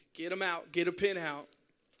get them out, get a pen out,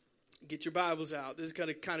 get your Bibles out. This is going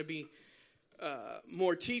to kind of be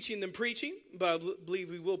more teaching than preaching, but I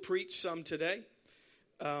believe we will preach some today.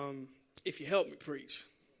 If you help me preach,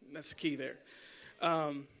 that's the key there.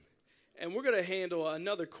 And we're going to handle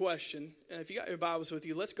another question. And if you got your Bibles with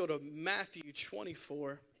you, let's go to Matthew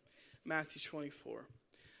 24. Matthew 24.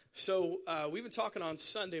 So we've been talking on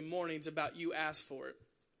Sunday mornings about You Ask For It.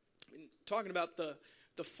 Talking about the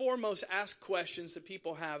foremost asked questions that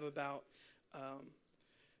people have about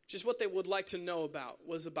just what they would like to know about.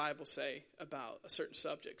 What does the Bible say about a certain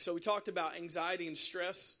subject? So we talked about anxiety and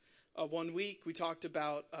stress one week. We talked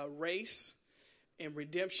about race and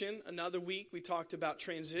redemption. Another week, we talked about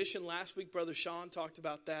transition. Last week, Brother Sean talked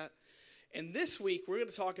about that. And this week, we're going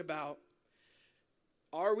to talk about,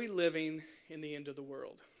 are we living in the end of the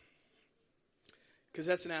world? Because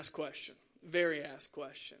that's an asked question. Very asked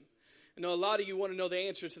question. I know a lot of you want to know the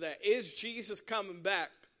answer to that. Is Jesus coming back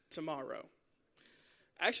tomorrow?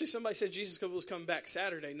 Actually, somebody said Jesus was coming back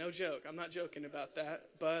Saturday. No joke. I'm not joking about that.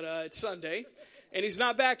 But it's Sunday, and he's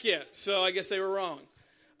not back yet. So I guess they were wrong.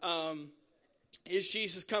 Is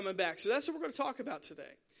Jesus coming back? So that's what we're going to talk about today.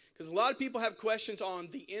 Because a lot of people have questions on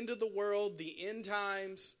the end of the world, the end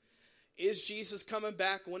times. Is Jesus coming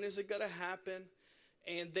back? When is it going to happen?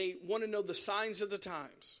 And they want to know the signs of the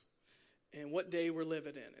times and what day we're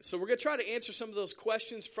living in. So we're going to try to answer some of those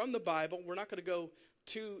questions from the Bible. We're not going to go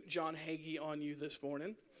to John Hagee on you this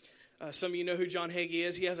morning. Some of you know who John Hagee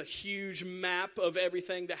is. He has a huge map of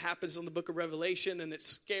everything that happens in the book of Revelation, and it's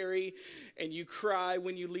scary, and you cry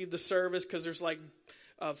when you leave the service because there's like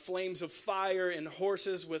flames of fire and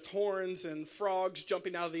horses with horns and frogs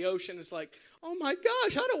jumping out of the ocean. It's like, oh my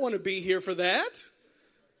gosh, I don't want to be here for that.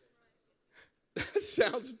 That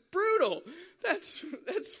sounds brutal. That's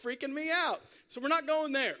freaking me out. So we're not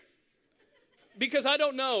going there. Because I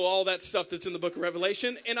don't know all that stuff that's in the book of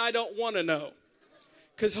Revelation, and I don't want to know.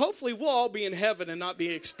 Because hopefully we'll all be in heaven and not be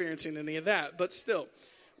experiencing any of that. But still,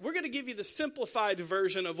 we're going to give you the simplified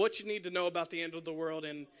version of what you need to know about the end of the world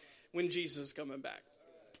and when Jesus is coming back.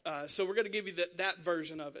 So we're going to give you that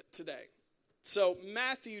version of it today. So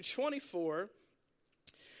Matthew 24,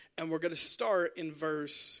 and we're going to start in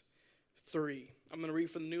verse 3. I'm going to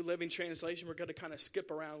read from the New Living Translation. We're going to kind of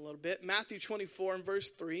skip around a little bit. Matthew 24 and verse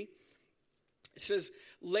 3. It says,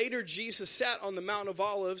 later Jesus sat on the Mount of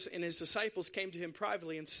Olives, and his disciples came to him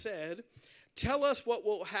privately and said, tell us what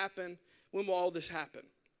will happen, when will all this happen?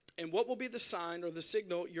 And what will be the sign or the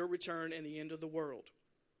signal, your return and the end of the world?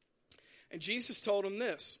 And Jesus told them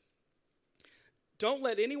this, don't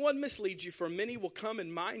let anyone mislead you, for many will come in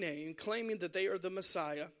my name, claiming that they are the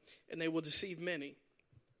Messiah, and they will deceive many.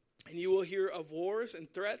 And you will hear of wars and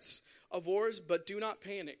threats of wars, but do not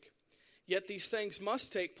panic. Yet these things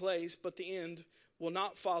must take place, but the end will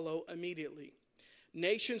not follow immediately.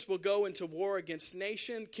 Nations will go into war against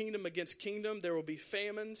nation, kingdom against kingdom. There will be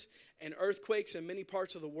famines and earthquakes in many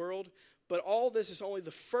parts of the world. But all this is only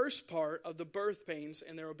the first part of the birth pains,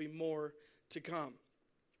 and there will be more to come.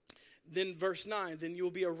 Then verse 9, then you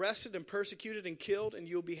will be arrested and persecuted and killed, and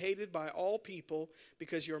you will be hated by all people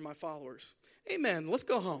because you are my followers. Amen. Let's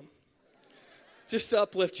go home. Just to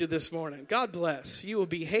uplift you this morning. God bless. You will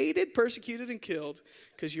be hated, persecuted, and killed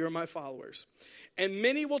because you are my followers. And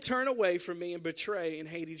many will turn away from me and betray and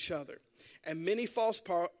hate each other. And many false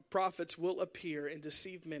prophets will appear and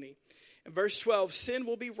deceive many. In verse 12, sin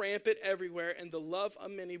will be rampant everywhere, and the love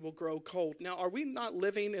of many will grow cold. Now, are we not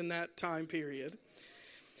living in that time period?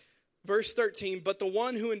 Verse 13, but the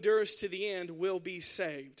one who endures to the end will be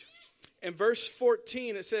saved. In verse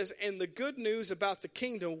 14, it says, and the good news about the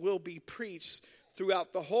kingdom will be preached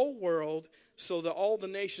throughout the whole world so that all the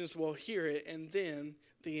nations will hear it, and then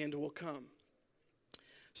the end will come.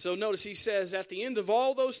 So notice he says at the end of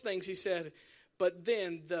all those things, he said, but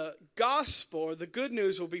then the gospel, or the good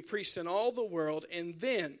news, will be preached in all the world, and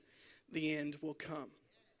then the end will come.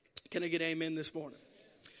 Can I get amen this morning?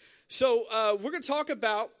 So we're going to talk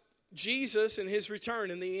about Jesus and his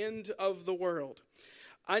return and the end of the world.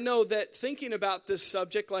 I know that thinking about this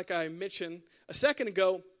subject, like I mentioned a second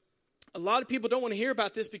ago, a lot of people don't want to hear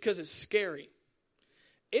about this because it's scary.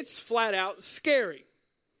 It's flat out scary.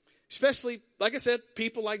 Especially, like I said,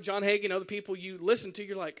 people like John Hagee and other people you listen to,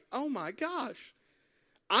 you're like, oh my gosh,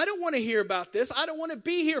 I don't want to hear about this. I don't want to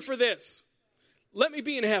be here for this. Let me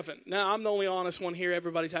be in heaven. Now, I'm the only honest one here.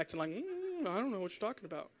 Everybody's acting like, I don't know what you're talking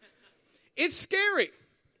about. It's scary.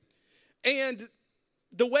 And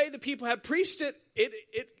the way that people have preached it,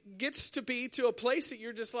 it gets to be to a place that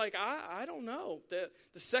you're just like, I don't know. The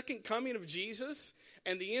second coming of Jesus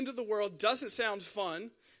and the end of the world doesn't sound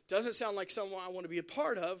fun, doesn't sound like someone I want to be a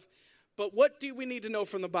part of, But what do we need to know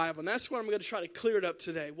from the Bible? And that's where I'm going to try to clear it up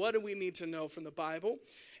today. What do we need to know from the Bible?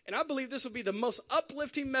 And I believe this will be the most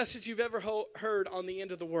uplifting message you've ever heard on the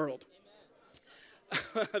end of the world.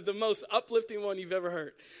 The most uplifting one you've ever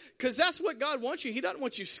heard. Because that's what God wants you. He doesn't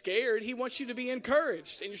want you scared. He wants you to be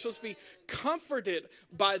encouraged. And you're supposed to be comforted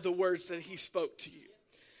by the words that he spoke to you.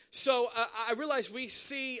 So I realize we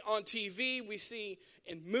see on TV, we see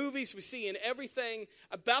in movies, we see in everything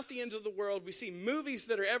about the end of the world. We see movies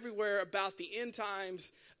that are everywhere about the end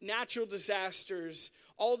times, natural disasters,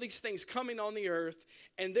 all these things coming on the earth.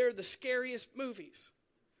 And they're the scariest movies.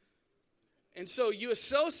 And so you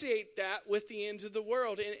associate that with the end of the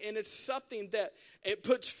world. And it's something that it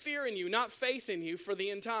puts fear in you, not faith in you for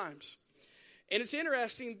the end times. And it's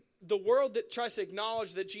interesting, the world that tries to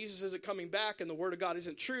acknowledge that Jesus isn't coming back and the word of God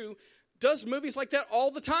isn't true does movies like that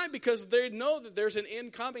all the time because they know that there's an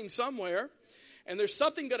end coming somewhere. And there's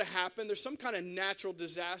something going to happen. There's some kind of natural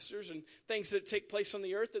disasters and things that take place on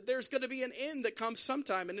the earth. That there's going to be an end that comes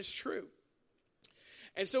sometime, and it's true.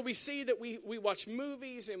 And so we see that we watch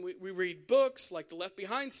movies and we read books like the Left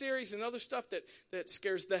Behind series and other stuff that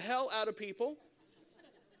scares the hell out of people.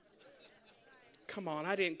 Come on,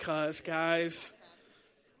 I didn't cuss, guys.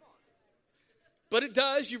 But it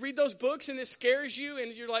does. You read those books and it scares you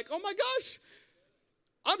and you're like, oh my gosh,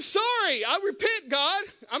 I'm sorry. I repent, God.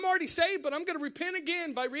 I'm already saved, but I'm going to repent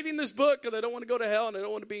again by reading this book because I don't want to go to hell and I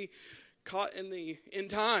don't want to be caught in the end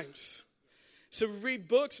times. So we read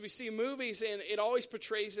books, we see movies, and it always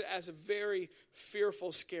portrays it as a very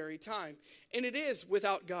fearful, scary time. And it is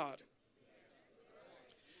without God.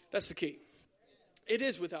 That's the key. It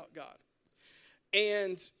is without God.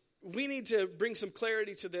 And we need to bring some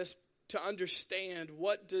clarity to this to understand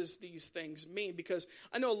what does these things mean. Because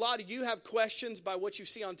I know a lot of you have questions by what you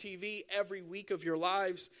see on TV every week of your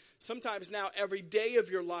lives. Sometimes now every day of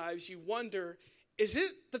your lives you wonder, is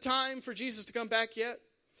it the time for Jesus to come back yet?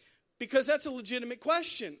 Because that's a legitimate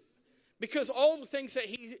question. Because all the things that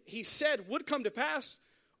he said would come to pass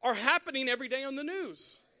are happening every day on the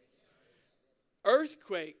news.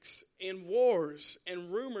 Earthquakes and wars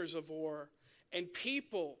and rumors of war and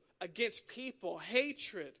people against people,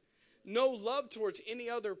 hatred, no love towards any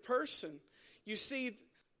other person. You see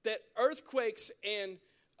that earthquakes and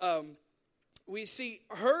we see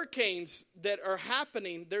hurricanes that are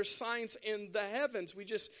happening. There's signs in the heavens. We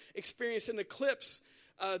just experienced an eclipse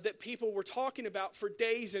that people were talking about for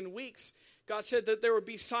days and weeks. God said that there would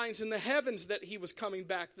be signs in the heavens that he was coming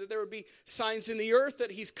back, that there would be signs in the earth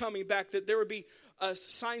that he's coming back, that there would be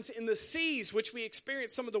signs in the seas, which we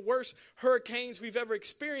experienced some of the worst hurricanes we've ever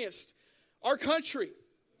experienced. Our country,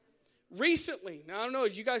 recently, now I don't know,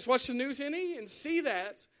 you guys watch the news any and see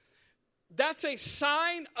that? That's a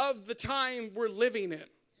sign of the time we're living in.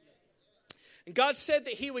 And God said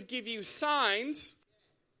that he would give you signs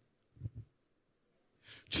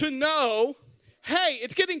to know, hey,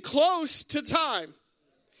 it's getting close to time.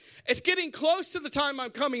 It's getting close to the time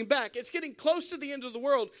I'm coming back. It's getting close to the end of the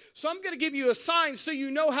world. So I'm going to give you a sign so you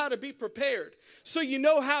know how to be prepared. So you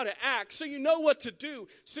know how to act. So you know what to do.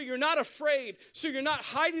 So you're not afraid. So you're not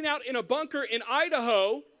hiding out in a bunker in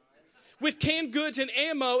Idaho with canned goods and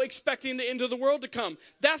ammo expecting the end of the world to come.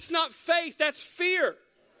 That's not faith. That's fear.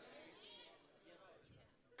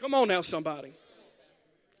 Come on now, somebody.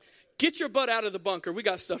 Get your butt out of the bunker. We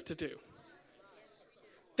got stuff to do.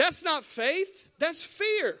 That's not faith. That's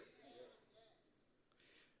fear.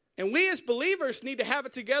 And we as believers need to have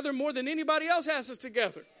it together more than anybody else has it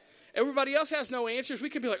together. Everybody else has no answers. We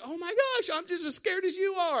can be like, oh my gosh, I'm just as scared as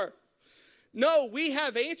you are. No, we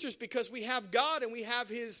have answers because we have God and we have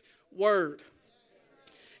his word.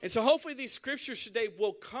 And so hopefully these scriptures today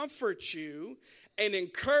will comfort you and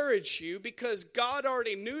encourage you because God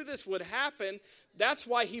already knew this would happen. That's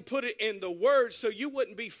why he put it in the word so you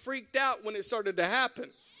wouldn't be freaked out when it started to happen.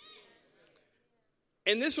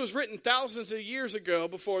 And this was written thousands of years ago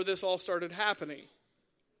before this all started happening.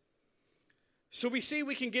 So we see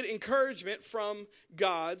we can get encouragement from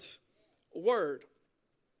God's word.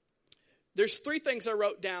 There's three things I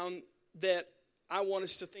wrote down that I want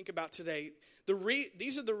us to think about today.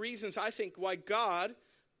 These are the reasons I think why God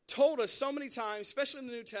told us so many times, especially in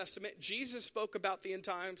the New Testament. Jesus spoke about the end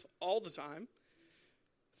times all the time.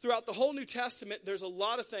 Throughout the whole New Testament, there's a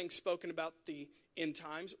lot of things spoken about the end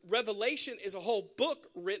times. Revelation is a whole book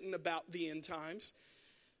written about the end times.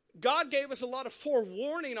 God gave us a lot of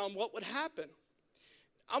forewarning on what would happen.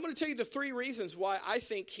 I'm going to tell you the three reasons why I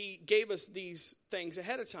think he gave us these things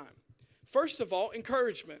ahead of time. First of all,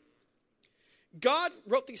 encouragement. God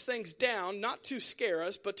wrote these things down not to scare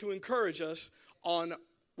us, but to encourage us on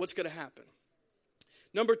what's going to happen.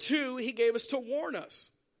 Number two, he gave us to warn us.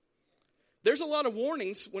 There's a lot of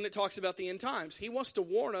warnings when it talks about the end times. He wants to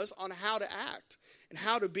warn us on how to act and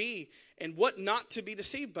how to be and what not to be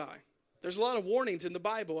deceived by. There's a lot of warnings in the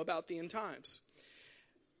Bible about the end times.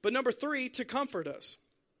 But number 3, to comfort us.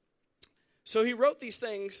 So he wrote these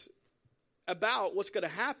things about what's going to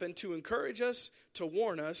happen to encourage us, to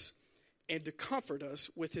warn us, and to comfort us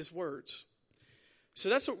with his words. So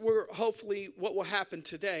that's what what will happen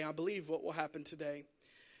today. I believe what will happen today.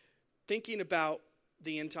 Thinking about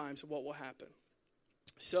the end times and what will happen.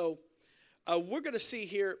 So we're going to see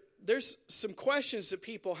here, there's some questions that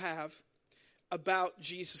people have about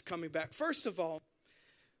Jesus coming back. First of all,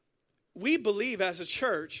 we believe as a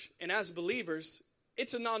church and as believers,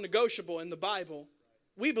 it's a non-negotiable in the Bible.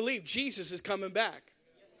 We believe Jesus is coming back.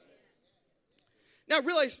 Now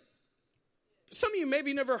realize, some of you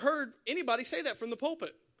maybe never heard anybody say that from the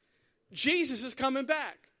pulpit. Jesus is coming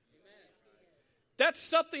back. That's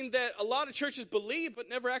something that a lot of churches believe but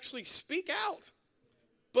never actually speak out.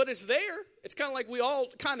 But it's there. It's kind of like we all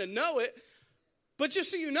kind of know it. But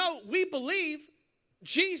just so you know, we believe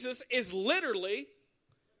Jesus is literally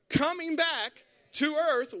coming back to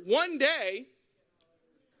earth one day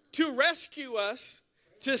to rescue us,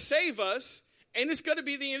 to save us, and it's going to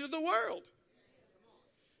be the end of the world.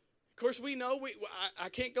 Of course, we know, I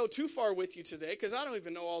can't go too far with you today because I don't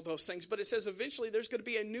even know all those things, but it says eventually there's going to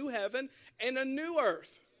be a new heaven and a new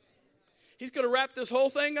earth. He's going to wrap this whole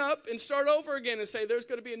thing up and start over again and say there's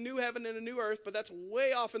going to be a new heaven and a new earth, but that's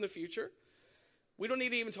way off in the future. We don't need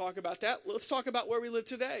to even talk about that. Let's talk about where we live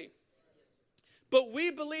today. But we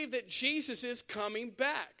believe that Jesus is coming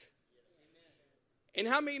back. And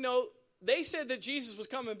how many know they said that Jesus was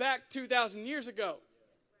coming back 2,000 years ago?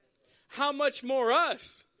 How much more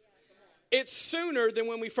us? It's sooner than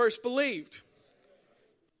when we first believed.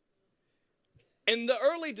 And the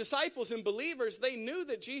early disciples and believers, they knew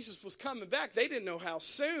that Jesus was coming back. They didn't know how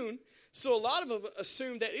soon. So a lot of them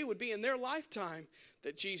assumed that it would be in their lifetime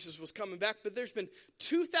that Jesus was coming back. But there's been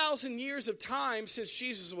 2,000 years of time since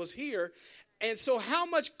Jesus was here. And so how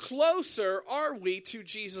much closer are we to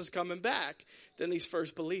Jesus coming back than these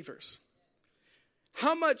first believers?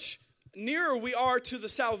 How much nearer we are to the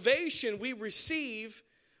salvation we receive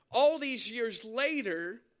all these years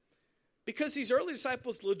later, because these early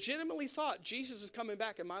disciples legitimately thought Jesus is coming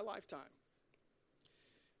back in my lifetime.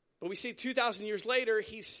 But we see 2,000 years later,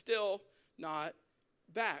 he's still not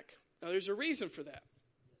back. Now, there's a reason for that.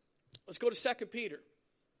 Let's go to 2 Peter.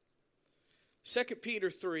 2 Peter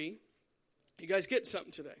 3. You guys getting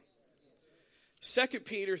something today? 2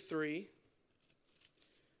 Peter 3.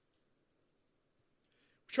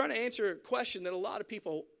 We're trying to answer a question that a lot of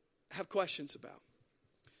people have questions about.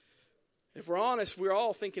 If we're honest, we're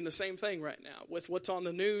all thinking the same thing right now with what's on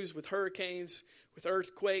the news, with hurricanes, with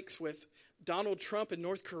earthquakes, with Donald Trump in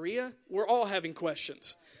North Korea. We're all having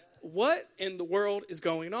questions. What in the world is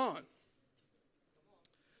going on?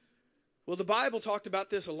 Well, the Bible talked about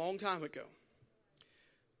this a long time ago.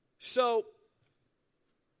 So,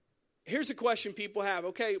 here's a question people have.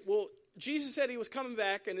 Okay, well, Jesus said he was coming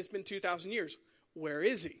back and it's been 2,000 years. Where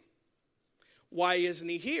is he? Why isn't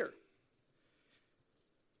he here?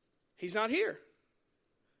 He's not here.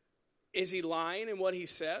 Is he lying in what he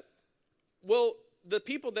said? Well, the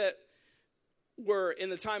people that were in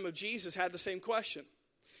the time of Jesus had the same question.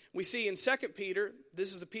 We see in 2 Peter,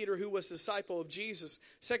 this is the Peter who was the disciple of Jesus,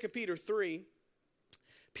 2 Peter 3,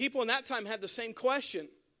 people in that time had the same question.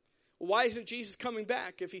 Why isn't Jesus coming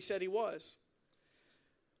back if he said he was?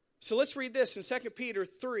 So let's read this in 2 Peter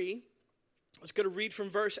 3. Let's go to read from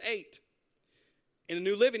verse 8. In the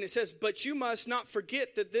New Living, it says, "But you must not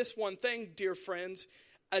forget that this one thing, dear friends,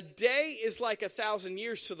 a day is like 1,000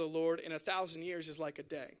 years to the Lord, and 1,000 years is like a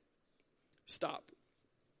day." Stop.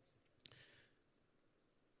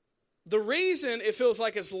 The reason it feels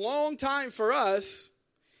like it's a long time for us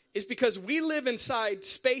is because we live inside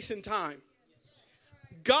space and time.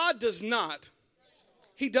 God does not.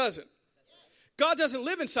 He doesn't. God doesn't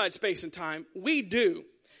live inside space and time. We do.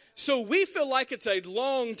 So we feel like it's a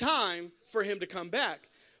long time for him to come back.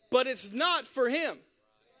 But it's not for him.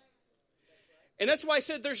 And that's why I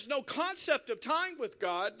said there's no concept of time with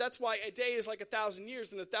God. That's why a day is like 1,000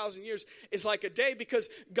 years and 1,000 years is like a day, because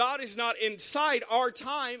God is not inside our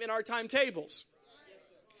time and our timetables.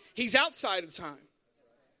 He's outside of time.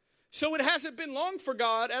 So it hasn't been long for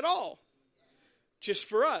God at all. Just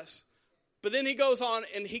for us. But then he goes on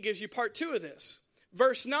and he gives you part 2 of this.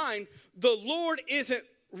 Verse 9, the Lord isn't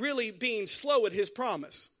really being slow at his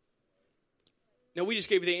promise. Now, we just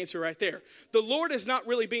gave you the answer right there. The Lord is not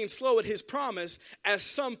really being slow at his promise, as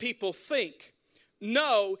some people think.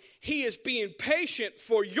 No, he is being patient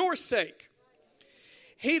for your sake.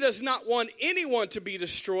 he does not want anyone to be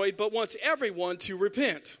destroyed, but wants everyone to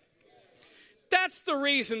repent. That's the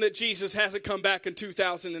reason that Jesus hasn't come back in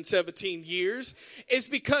 2017 years, is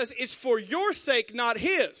because it's for your sake, not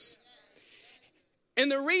his.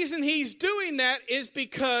 And the reason he's doing that is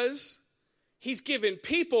because he's given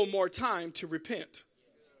people more time to repent.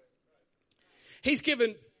 He's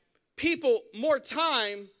given people more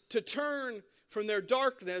time to turn from their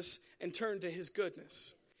darkness and turn to his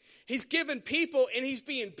goodness. He's given people, and he's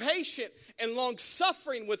being patient and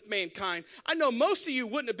long-suffering with mankind. I know most of you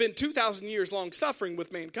wouldn't have been 2,000 years long-suffering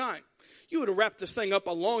with mankind. You would have wrapped this thing up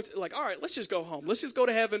like, all right, let's just go home. Let's just go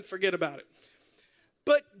to heaven, forget about it.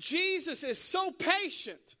 But Jesus is so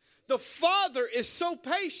patient. The Father is so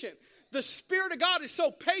patient. The Spirit of God is so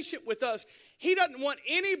patient with us. He doesn't want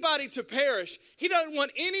anybody to perish. He doesn't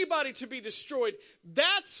want anybody to be destroyed.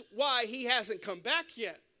 That's why he hasn't come back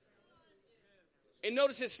yet. And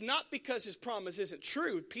notice it's not because his promise isn't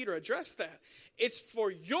true. Peter addressed that. It's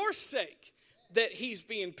for your sake that he's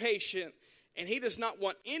being patient. And he does not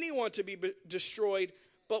want anyone to be destroyed,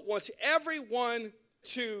 but wants everyone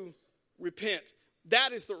to repent.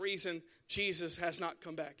 That is the reason Jesus has not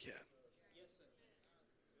come back yet.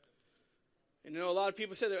 And a lot of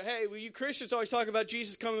people say that, hey, well, you Christians always talk about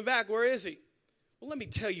Jesus coming back. Where is he? Well, let me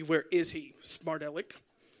tell you, where is he, smart aleck?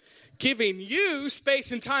 Giving you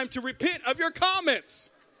space and time to repent of your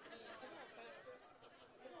comments.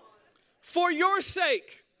 For your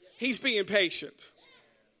sake, he's being patient.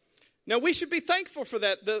 Now, we should be thankful for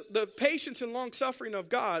that, the patience and long-suffering of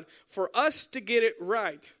God, for us to get it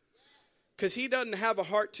right. Because he doesn't have a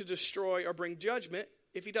heart to destroy or bring judgment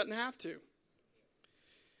if he doesn't have to.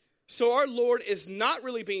 So our Lord is not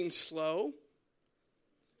really being slow.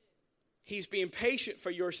 He's being patient for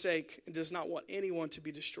your sake and does not want anyone to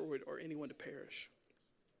be destroyed or anyone to perish.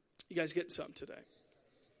 You guys getting something today?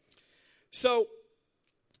 So,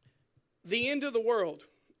 the end of the world,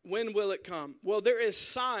 when will it come? Well, there is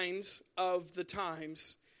signs of the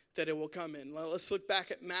times that it will come in. Let's look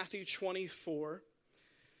back at Matthew 24,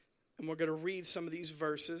 and we're going to read some of these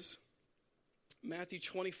verses. Matthew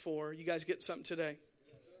 24, you guys get something today?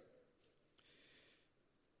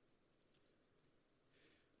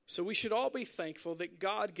 So we should all be thankful that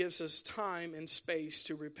God gives us time and space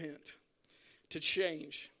to repent, to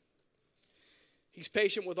change. He's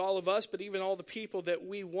patient with all of us, but even all the people that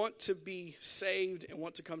we want to be saved and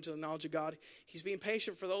want to come to the knowledge of God, he's being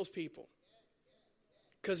patient for those people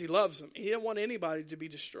because he loves them. He didn't want anybody to be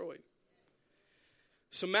destroyed.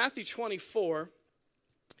 So Matthew 24,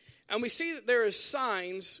 and we see that there is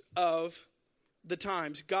signs of the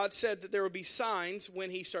times. God said that there will be signs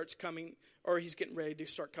when he starts coming, or he's getting ready to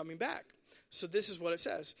start coming back. So this is what it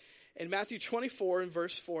says. In Matthew 24 and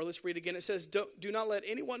verse 4, let's read again. It says, do not let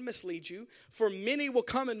anyone mislead you, for many will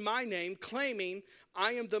come in my name, claiming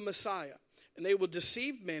I am the Messiah. And they will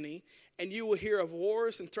deceive many, and you will hear of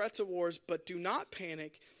wars and threats of wars, but do not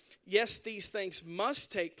panic. Yes, these things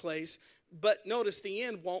must take place, but notice the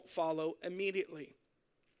end won't follow immediately.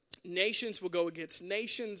 Nations will go against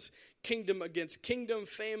nations, kingdom against kingdom,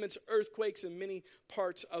 famines, earthquakes in many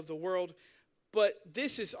parts of the world. But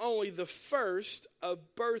this is only the first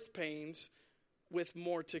of birth pains with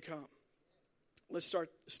more to come. Let's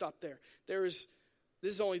stop there. This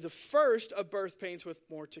is only the first of birth pains with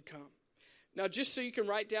more to come. Now, just so you can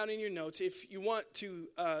write down in your notes, if you want to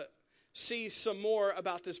see some more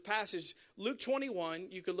about this passage, Luke 21,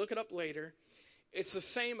 you can look it up later. It's the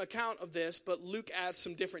same account of this, but Luke adds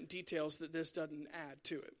some different details that this doesn't add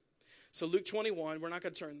to it. So Luke 21, we're not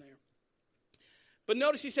going to turn there. But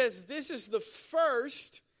notice he says, this is the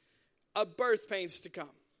first of birth pains to come.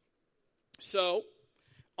 So,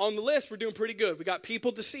 on the list, we're doing pretty good. We got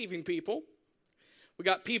people deceiving people. We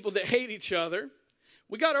got people that hate each other.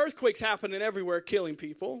 We got earthquakes happening everywhere, killing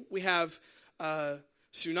people. We have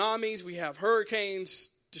tsunamis. We have hurricanes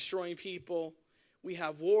destroying people. We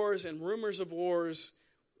have wars and rumors of wars.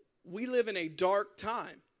 We live in a dark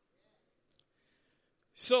time.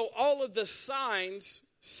 So all of the signs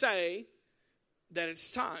say that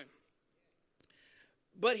it's time.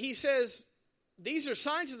 But he says, these are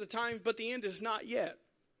signs of the time, but the end is not yet.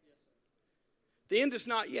 The end is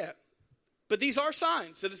not yet. But these are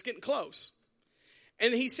signs that it's getting close.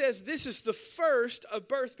 And he says, this is the first of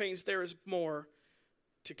birth pains. There is more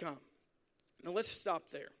to come. Now let's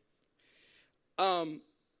stop there.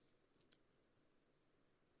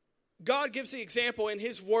 God gives the example in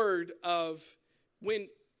his word of when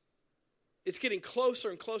it's getting closer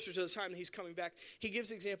and closer to the time that he's coming back. He gives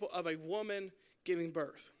the example of a woman giving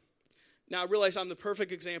birth. Now, I realize I'm the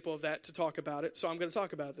perfect example of that to talk about it, so I'm going to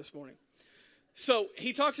talk about it this morning. So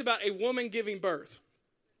he talks about a woman giving birth.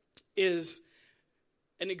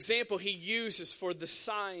 an example he uses for the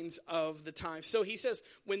signs of the time. So he says,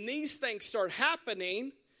 when these things start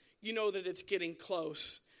happening, you know that it's getting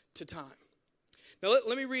close to time. Now,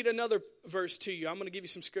 let me read another verse to you. I'm going to give you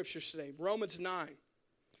some scriptures today. Romans 9,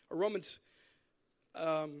 or Romans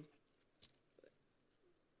 8.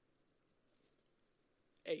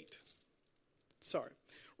 Sorry.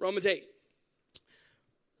 Romans 8.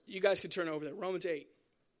 You guys can turn over there. Romans 8.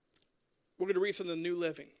 We're going to read from the New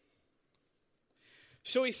Living.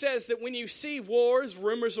 So he says that when you see wars,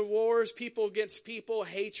 rumors of wars, people against people,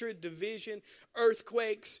 hatred, division,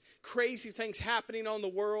 earthquakes, crazy things happening in the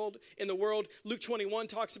world, Luke 21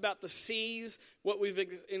 talks about the seas, what we've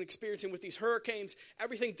been experiencing with these hurricanes,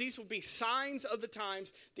 everything. These will be signs of the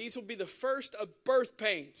times. These will be the first of birth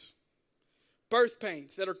pains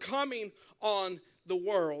that are coming on the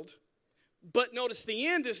world. But notice the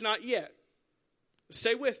end is not yet.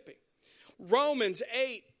 Stay with me. Romans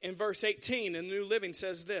 8 and verse 18 in the New Living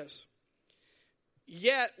says this.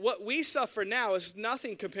 Yet what we suffer now is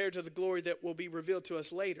nothing compared to the glory that will be revealed to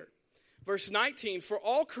us later. Verse 19, for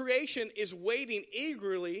all creation is waiting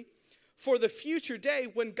eagerly for the future day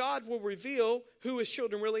when God will reveal who his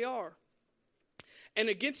children really are. And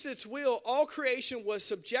against its will, all creation was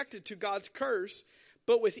subjected to God's curse.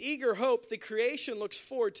 But with eager hope, the creation looks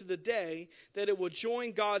forward to the day that it will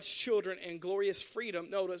join God's children in glorious freedom,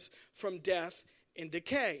 notice, from death and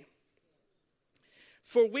decay.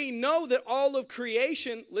 For we know that all of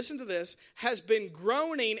creation, listen to this, has been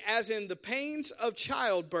groaning as in the pains of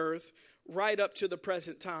childbirth right up to the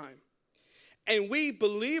present time. And we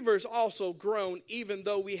believers also groan, even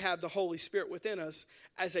though we have the Holy Spirit within us,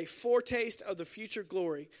 as a foretaste of the future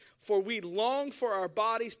glory. For we long for our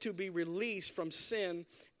bodies to be released from sin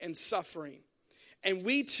and suffering. And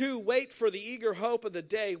we too wait for the eager hope of the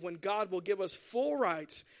day when God will give us full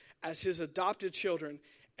rights as his adopted children,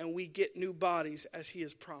 and we get new bodies as he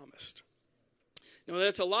has promised. Now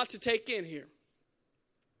that's a lot to take in here.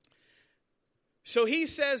 So he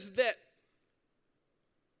says that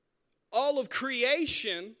all of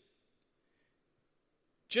creation,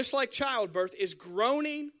 just like childbirth, is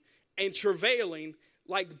groaning and travailing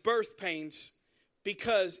like birth pains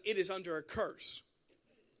because it is under a curse.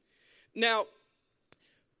 Now,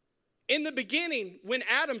 in the beginning, when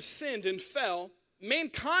Adam sinned and fell,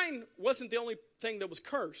 mankind wasn't the only thing that was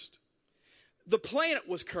cursed. The planet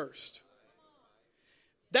was cursed.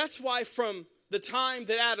 That's why from the time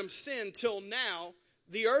that Adam sinned till now,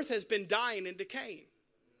 the earth has been dying and decaying.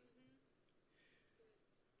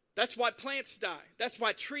 That's why plants die. That's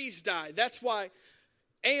why trees die. That's why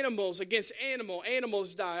animals against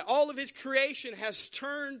animals die. All of his creation has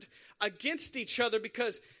turned against each other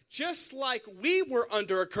because just like we were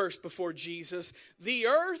under a curse before Jesus, the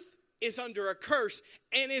earth is under a curse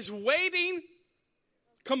and is waiting,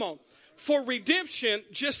 come on, for redemption,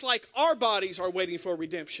 just like our bodies are waiting for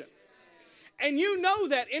redemption. And you know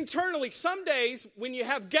that internally some days when you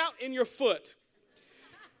have gout in your foot,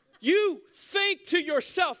 you think to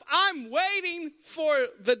yourself, I'm waiting for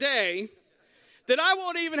the day that I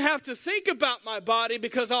won't even have to think about my body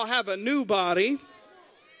because I'll have a new body.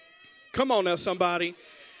 Come on now, somebody.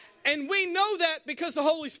 And we know that because the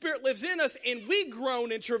Holy Spirit lives in us, and we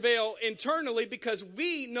groan and travail internally because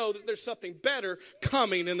we know that there's something better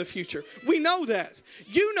coming in the future. We know that.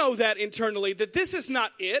 You know that internally, that this is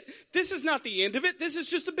not it. This is not the end of it. This is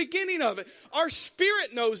just the beginning of it. Our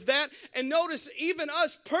spirit knows that. And notice, even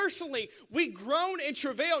us personally, we groan and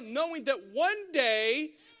travail knowing that one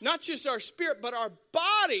day, not just our spirit, but our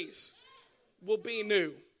bodies will be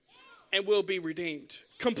new and will be redeemed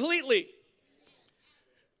completely.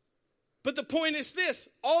 But the point is this,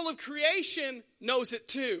 all of creation knows it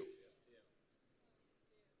too.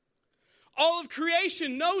 All of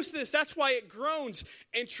creation knows this. That's why it groans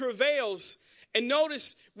and travails. And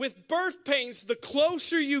notice, with birth pains, the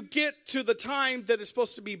closer you get to the time that it's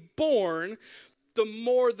supposed to be born, the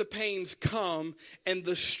more the pains come and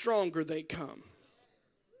the stronger they come.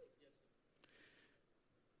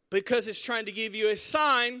 Because it's trying to give you a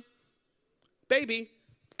sign, baby,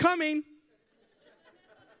 coming.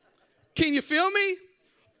 Can you feel me?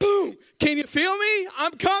 Boom. Can you feel me?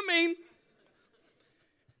 I'm coming.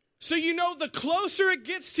 So you know the closer it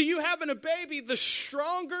gets to you having a baby, the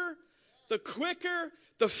stronger, the quicker,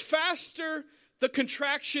 the faster the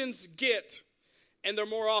contractions get. And they're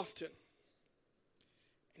more often.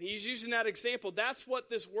 And he's using that example. That's what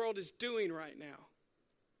this world is doing right now.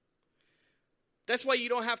 That's why you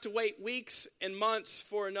don't have to wait weeks and months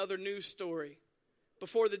for another news story.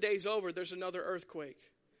 Before the day's over, there's another earthquake.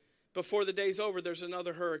 Before the day's over, there's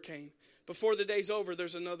another hurricane. Before the day's over,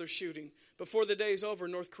 there's another shooting. Before the day's over,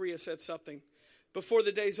 North Korea said something. before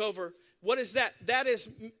the day's over. What is that? That is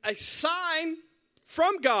a sign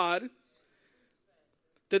from God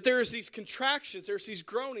that there's these contractions, there's these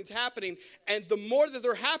groanings happening. And the more that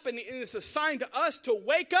they're happening, it's a sign to us to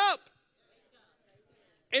wake up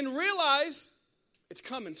and realize it's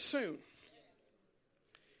coming soon.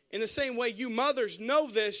 In the same way, you mothers know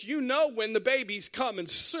this. You know when the baby's coming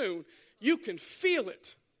soon. You can feel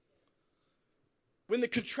it. When the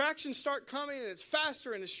contractions start coming and it's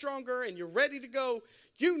faster and it's stronger and you're ready to go,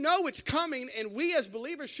 you know it's coming, and we as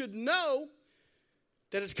believers should know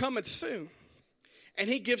that it's coming soon. And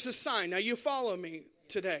he gives a sign. Now you follow me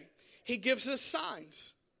today. He gives us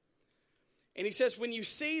signs. And he says, when you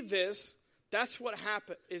see this, that's what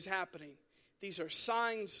is happening. These are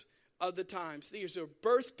signs of the times. These are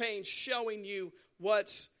birth pains showing you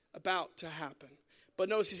what's about to happen. But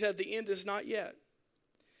notice he said the end is not yet.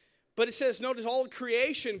 But it says, notice all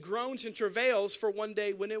creation groans and travails for one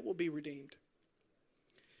day when it will be redeemed.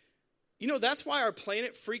 You know, that's why our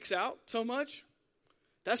planet freaks out so much.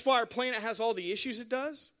 That's why our planet has all the issues it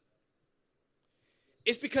does.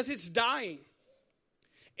 It's because it's dying.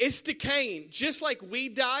 It's decaying. Just like we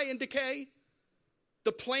die and decay,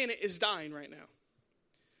 the planet is dying right now.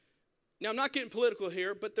 Now, I'm not getting political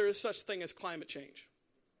here, but there is such thing as climate change.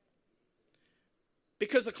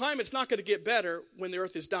 Because the climate's not going to get better when the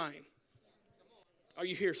earth is dying. Are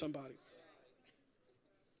you here, somebody?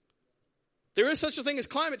 There is such a thing as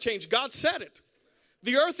climate change. God said it.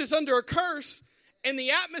 The earth is under a curse, and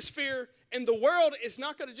the atmosphere and the world is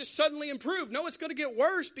not going to just suddenly improve. No, it's going to get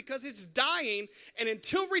worse because it's dying, and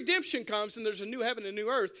until redemption comes and there's a new heaven and a new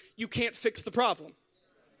earth, you can't fix the problem.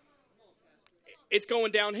 It's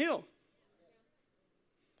going downhill.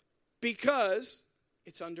 Because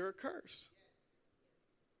it's under a curse.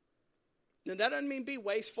 Now, that doesn't mean be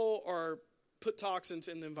wasteful or put toxins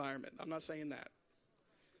in the environment. I'm not saying that.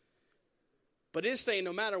 But it is saying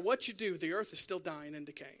no matter what you do, the earth is still dying and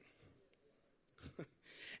decaying.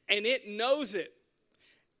 And it knows it.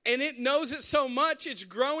 And it knows it so much, it's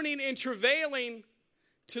groaning and travailing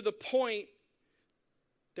to the point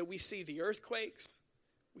that we see the earthquakes,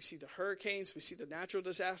 we see the hurricanes, we see the natural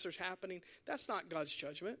disasters happening. That's not God's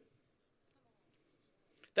judgment.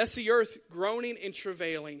 That's the earth groaning and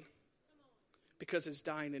travailing because it's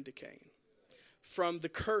dying and decaying from the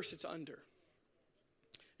curse it's under.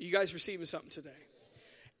 You guys receiving something today?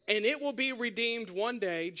 And it will be redeemed one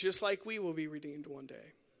day, just like we will be redeemed one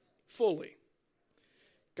day, fully.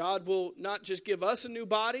 God will not just give us a new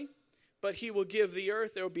body, but he will give the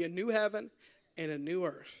earth. There will be a new heaven and a new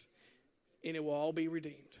earth, and it will all be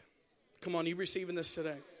redeemed. Come on, you receiving this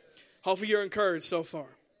today? Hopefully you're encouraged so far.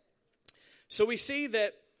 So we see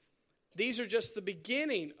that these are just the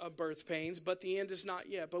beginning of birth pains, but the end is not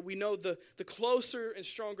yet. But we know the closer and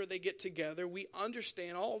stronger they get together, we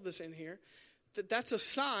understand all of this in here, that's a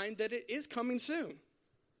sign that it is coming soon.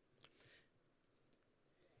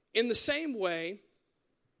 In the same way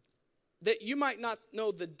that you might not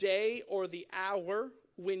know the day or the hour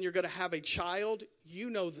when you're going to have a child, you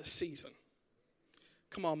know the season.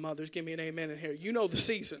 Come on, mothers, give me an amen in here. You know the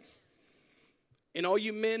season. And all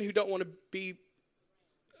you men who don't want to be,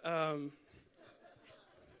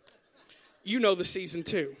 you know the season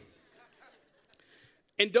too.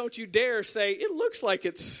 And don't you dare say, it looks like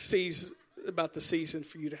it's about the season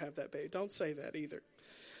for you to have that baby. Don't say that either.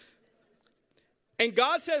 And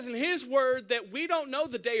God says in his word that we don't know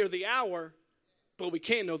the day or the hour, but we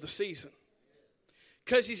can know the season.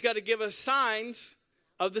 Because he's got to give us signs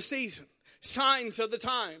of the season, signs of the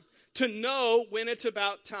time, to know when it's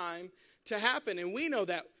about time to happen. And we know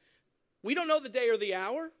that. We don't know the day or the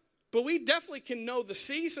hour, but we definitely can know the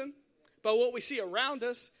season by what we see around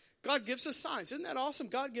us. God gives us signs. Isn't that awesome?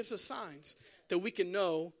 God gives us signs that we can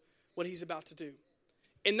know what he's about to do.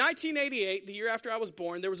 In 1988, the year after I was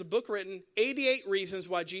born, there was a book written, 88 Reasons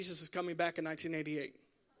Why Jesus is Coming Back in 1988.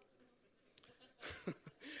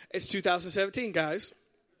 It's 2017, guys.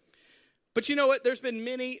 But you know what? There's been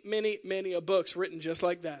many books written just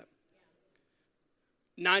like that.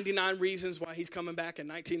 99 Reasons Why He's Coming Back in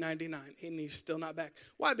 1999, and he's still not back.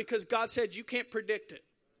 Why? Because God said you can't predict it.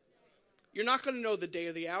 You're not going to know the day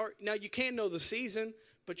or the hour. Now, you can know the season,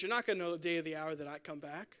 but you're not going to know the day or the hour that I come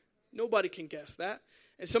back. Nobody can guess that.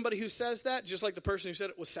 And somebody who says that, just like the person who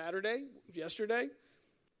said it was Saturday, yesterday,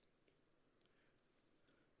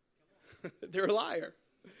 they're a liar.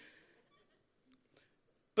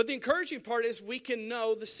 But the encouraging part is we can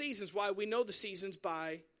know the seasons. Why? We know the seasons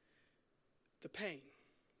by the pain.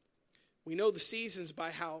 We know the seasons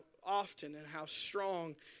by how often and how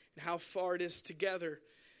strong and how far it is together.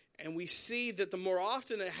 And we see that the more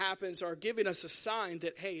often it happens are giving us a sign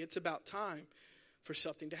that, hey, it's about time. for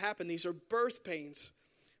something to happen. These are birth pains,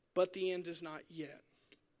 but the end is not yet.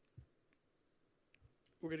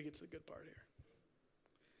 We're going to get to the good part here.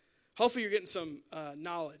 Hopefully you're getting some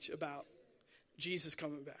knowledge about Jesus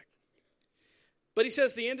coming back. But he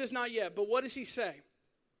says the end is not yet. But what does he say?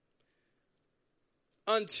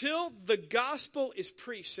 Until the gospel is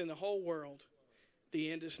preached in the whole world,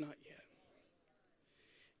 the end is not yet.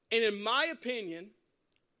 And in my opinion,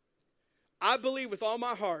 I believe with all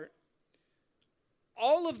my heart,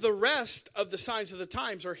 all of the rest of the signs of the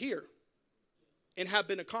times are here and have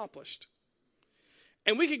been accomplished.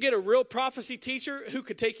 And we could get a real prophecy teacher who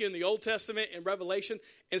could take you in the Old Testament and Revelation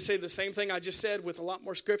and say the same thing I just said with a lot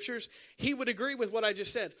more scriptures. He would agree with what I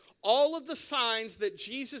just said. All of the signs that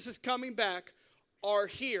Jesus is coming back are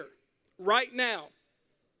here right now,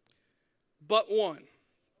 but one.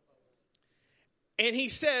 And he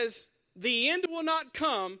says the end will not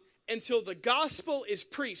come until the gospel is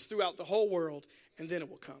preached throughout the whole world, and then it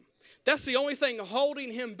will come. That's the only thing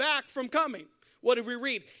holding him back from coming. What did we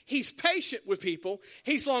read? He's patient with people.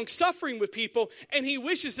 He's long-suffering with people. And he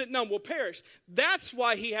wishes that none will perish. That's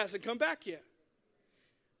why he hasn't come back yet.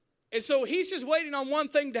 And so he's just waiting on one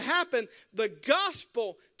thing to happen. The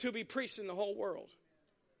gospel to be preached in the whole world.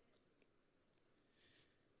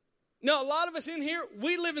 Now, a lot of us in here,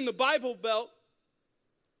 we live in the Bible Belt.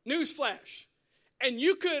 Newsflash. And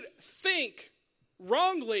you could think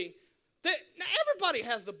wrongly that now everybody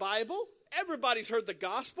has the Bible. Everybody's heard the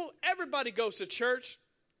gospel. Everybody goes to church.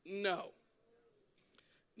 No.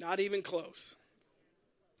 Not even close.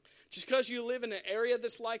 Just because you live in an area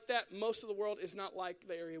that's like that, most of the world is not like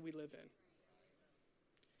the area we live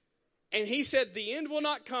in. And he said the end will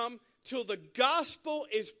not come till the gospel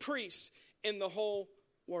is preached in the whole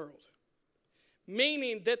world.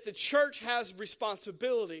 Meaning that the church has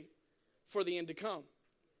responsibility for the end to come.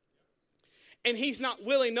 And he's not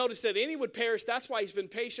willing, notice, that any would perish. That's why he's been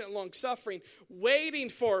patient and long-suffering, waiting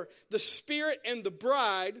for the Spirit and the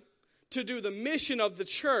bride to do the mission of the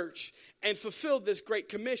church and fulfill this great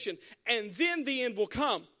commission. And then the end will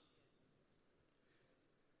come.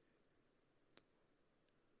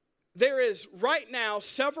 There is right now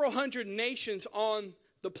several hundred nations on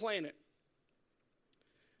the planet.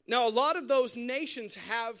 Now, a lot of those nations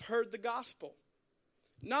have heard the gospel.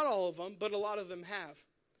 Not all of them, but a lot of them have.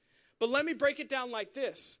 But let me break it down like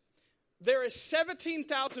this. There is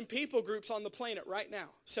 17,000 people groups on the planet right now.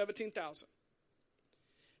 17,000.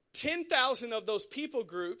 10,000 of those people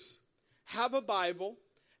groups have a Bible,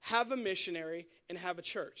 have a missionary, and have a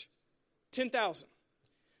church. 10,000.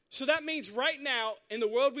 So that means right now, in the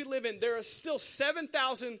world we live in, there are still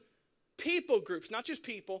 7,000 people groups, not just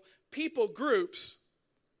people groups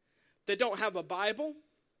that don't have a Bible,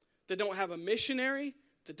 that don't have a missionary,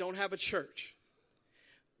 that don't have a church.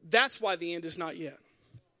 That's why the end is not yet.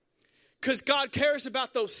 Because God cares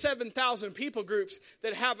about those 7,000 people groups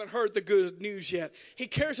that haven't heard the good news yet. He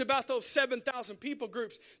cares about those 7,000 people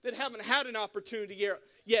groups that haven't had an opportunity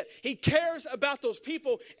yet. He cares about those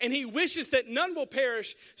people, and he wishes that none will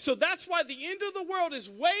perish. So that's why the end of the world is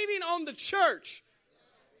waiting on the church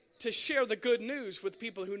to share the good news with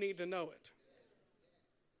people who need to know it.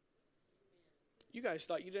 You guys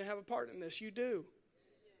thought you didn't have a part in this. You do.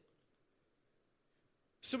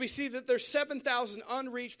 So we see that there's 7,000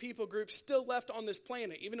 unreached people groups still left on this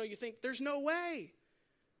planet, even though you think there's no way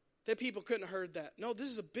that people couldn't have heard that. No, this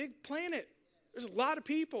is a big planet. There's a lot of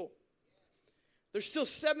people. There's still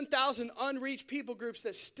 7,000 unreached people groups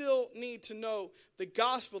that still need to know the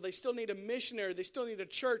gospel. They still need a missionary. They still need a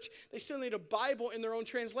church. They still need a Bible in their own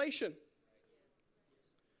translation.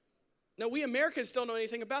 Now, we Americans don't know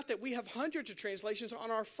anything about that. We have hundreds of translations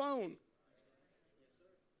on our phone,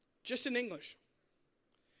 just in English.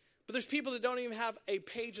 But there's people that don't even have a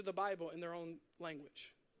page of the Bible in their own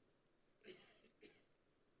language.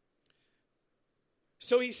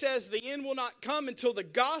 So he says the end will not come until the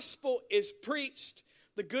gospel is preached.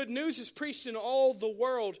 The good news is preached in all the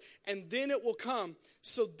world, and then it will come.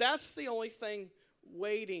 So that's the only thing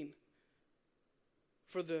waiting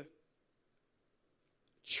for the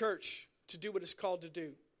church to do what it's called to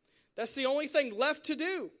do. That's the only thing left to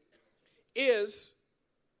do is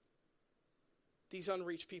these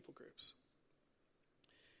unreached people groups.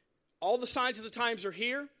 All the signs of the times are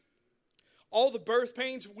here. All the birth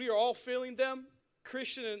pains, we are all feeling them,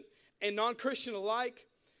 Christian and non-Christian alike.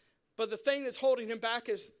 But the thing that's holding him back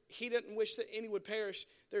is he didn't wish that any would perish.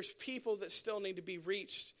 There's people that still need to be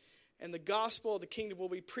reached. And the gospel of the kingdom will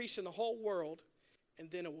be preached in the whole world, and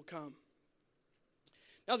then it will come.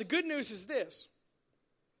 Now the good news is this.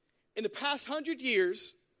 In the past 100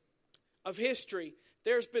 years of history,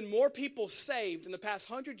 there's been more people saved in the past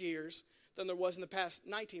 100 years than there was in the past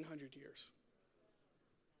 1900 years.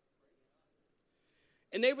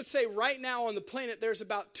 And they would say right now on the planet, there's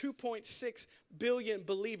about 2.6 billion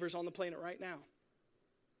believers on the planet right now.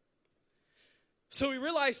 So we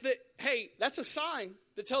realized that, hey, that's a sign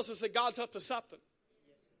that tells us that God's up to something.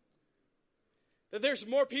 That there's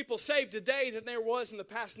more people saved today than there was in the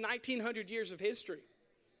past 1,900 years of history.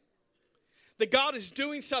 That God is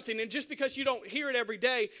doing something, and just because you don't hear it every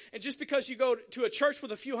day, and just because you go to a church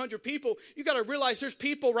with a few hundred people, you got to realize there's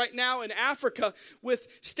people right now in Africa with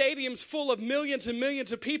stadiums full of millions and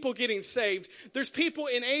millions of people getting saved. There's people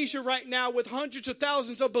in Asia right now with hundreds of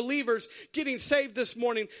thousands of believers getting saved this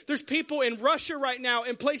morning. There's people in Russia right now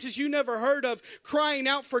in places you never heard of crying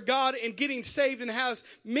out for God and getting saved, and has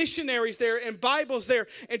missionaries there and Bibles there.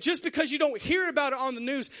 And just because you don't hear about it on the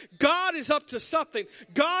news, God is up to something.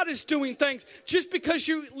 God is doing things. Just because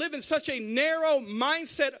you live in such a narrow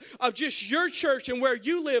mindset of just your church and where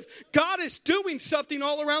you live, God is doing something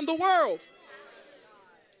all around the world.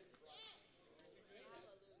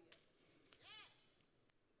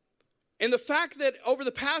 And the fact that over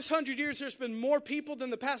the past 100 years, there's been more people than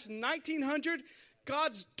the past 1,900,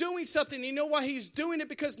 God's doing something. You know why He's doing it?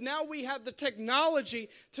 Because now we have the technology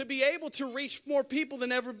to be able to reach more people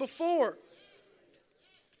than ever before.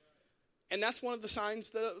 And that's one of the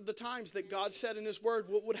signs, the times that God said in His Word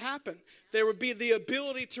what would happen. There would be the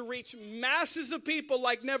ability to reach masses of people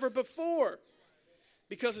like never before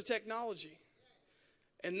because of technology.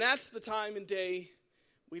 And that's the time and day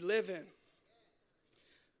we live in.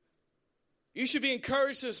 You should be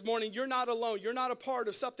encouraged this morning. You're not alone. You're not a part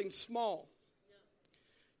of something small.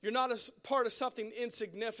 You're not a part of something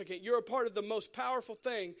insignificant. You're a part of the most powerful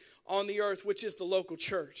thing on the earth, which is the local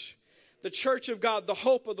church. The church of God, the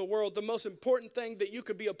hope of the world, the most important thing that you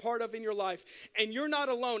could be a part of in your life. And you're not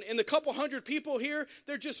alone. And the couple hundred people here,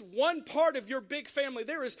 they're just one part of your big family.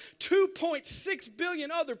 There is 2.6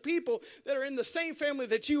 billion other people that are in the same family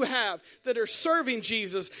that you have, that are serving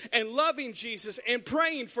Jesus and loving Jesus and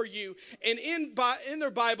praying for you, and in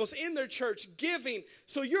their Bibles, in their church, giving.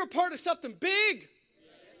 So you're a part of something big.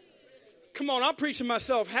 Come on, I'm preaching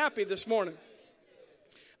myself happy this morning.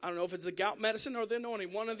 I don't know if it's the gout medicine or the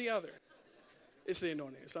anointing, one or the other. It's the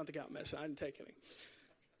anointing. It's not the gout medicine. I didn't take any.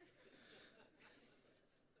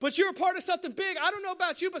 But you're a part of something big. I don't know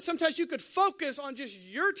about you, but sometimes you could focus on just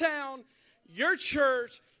your town, your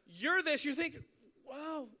church, your this. You think,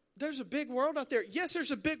 wow, there's a big world out there. Yes, there's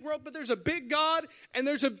a big world, but there's a big God, and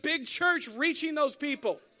there's a big church reaching those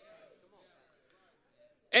people.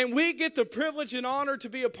 And we get the privilege and honor to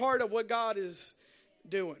be a part of what God is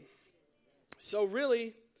doing. So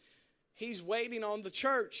really, He's waiting on the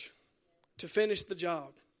church to finish the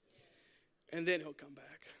job. And then He'll come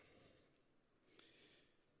back.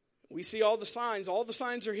 We see all the signs. All the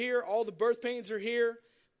signs are here. All the birth pains are here.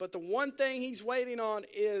 But the one thing He's waiting on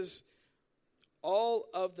is all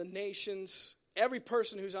of the nations, every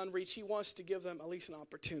person who's unreached, He wants to give them at least an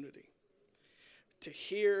opportunity to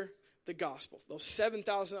hear the gospel. Those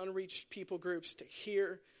 7,000 unreached people groups, to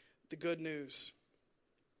hear the good news.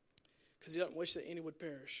 Because He doesn't wish that any would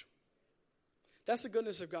perish. That's the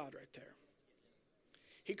goodness of God right there.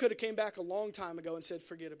 He could have came back a long time ago and said,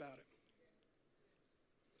 forget about it.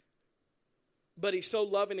 But He's so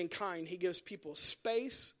loving and kind, He gives people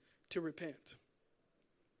space to repent.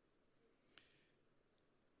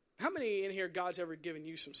 How many in here God's ever given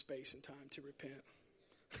you some space and time to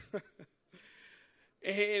repent?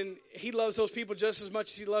 And He loves those people just as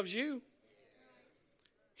much as He loves you.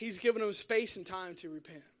 He's given them space and time to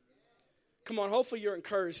repent. Come on, hopefully you're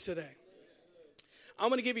encouraged today. I'm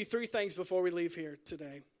going to give you 3 things before we leave here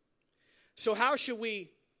today. So how should we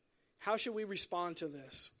respond to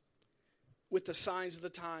this? With the signs of the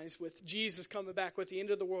times, with Jesus coming back, with the end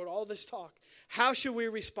of the world, all this talk. How should we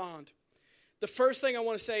respond? The first thing I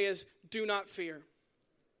want to say is, do not fear.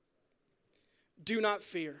 Do not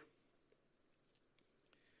fear.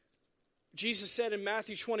 Jesus said in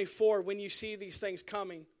Matthew 24, when you see these things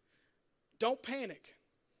coming, don't panic.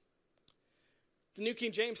 The New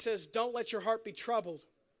King James says, don't let your heart be troubled.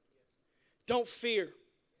 Don't fear.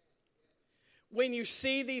 When you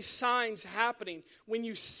see these signs happening, when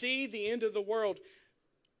you see the end of the world,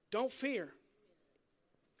 don't fear.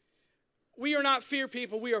 We are not fear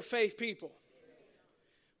people, we are faith people.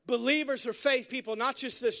 Believers are faith people, not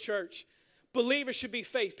just this church. Believers should be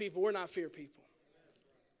faith people, we're not fear people.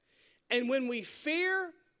 And when we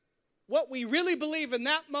fear, what we really believe in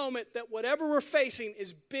that moment, that whatever we're facing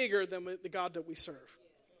is bigger than the God that we serve.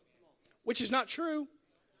 Which is not true.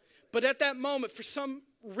 But at that moment, for some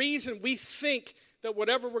reason, we think that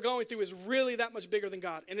whatever we're going through is really that much bigger than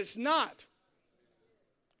God. And it's not.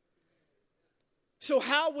 So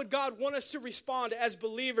how would God want us to respond as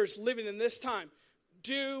believers living in this time?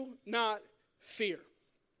 Do not fear.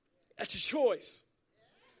 That's a choice.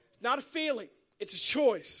 It's not a feeling. It's a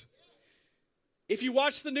choice. If you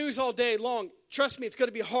watch the news all day long, trust me, it's going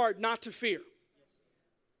to be hard not to fear.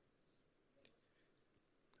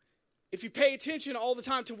 If you pay attention all the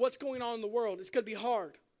time to what's going on in the world, it's going to be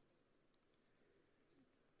hard.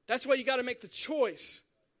 That's why you got to make the choice.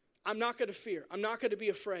 I'm not going to fear. I'm not going to be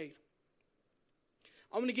afraid.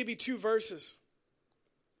 I'm going to give you 2 verses.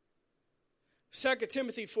 2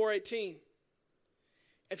 Timothy 4:18.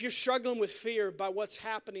 If you're struggling with fear by what's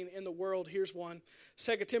happening in the world, here's one.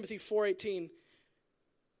 2 Timothy 4:18.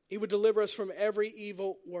 He would deliver us from every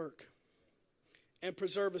evil work and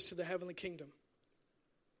preserve us to the heavenly kingdom.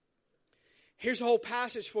 Here's a whole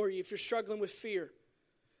passage for you if you're struggling with fear.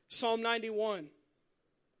 Psalm 91.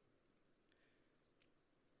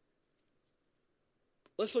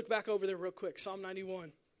 Let's look back over there real quick. Psalm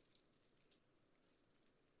 91.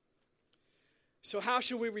 So how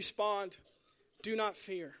should we respond? Do not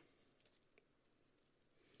fear.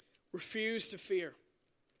 Refuse to fear.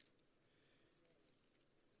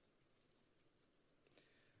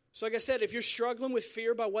 So like I said, if you're struggling with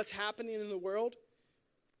fear by what's happening in the world,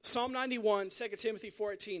 Psalm 91, 2 Timothy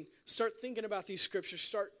 4:18, start thinking about these scriptures.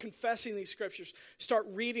 Start confessing these scriptures. Start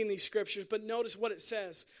reading these scriptures. But notice what it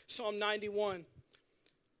says. Psalm 91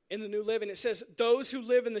 in the New Living. It says, those who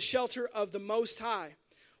live in the shelter of the Most High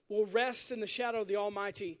will rest in the shadow of the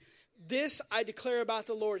Almighty. This I declare about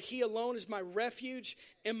the Lord. He alone is my refuge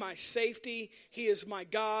and my safety. He is my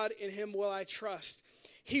God. In him will I trust.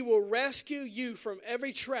 He will rescue you from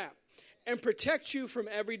every trap and protect you from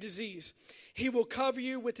every disease. He will cover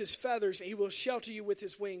you with his feathers, and he will shelter you with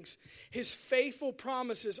his wings. His faithful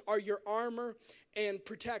promises are your armor and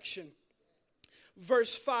protection.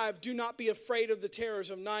 Verse 5, do not be afraid of the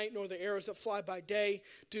terrors of night, nor the arrows that fly by day.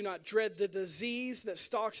 Do not dread the disease that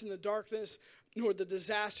stalks in the darkness, nor the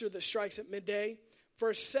disaster that strikes at midday.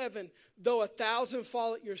 Verse 7, though 1,000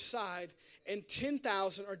 fall at your side, and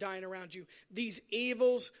 10,000 are dying around you, these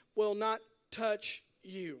evils will not touch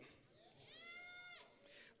you.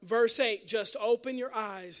 Verse 8, just open your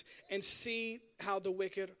eyes and see how the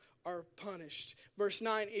wicked are punished. Verse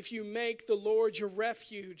 9, if you make the Lord your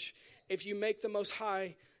refuge, if you make the Most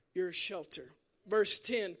High your shelter. Verse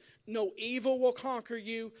 10, no evil will conquer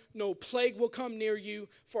you, no plague will come near you,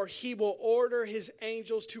 for he will order his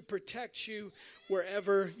angels to protect you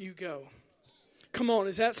wherever you go. Come on,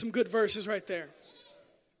 is that some good verses right there?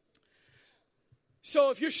 So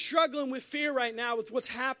if you're struggling with fear right now with what's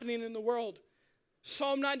happening in the world,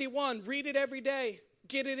 Psalm 91, read it every day.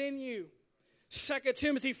 Get it in you. 2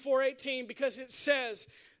 Timothy 4:18, because it says,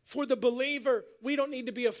 for the believer, we don't need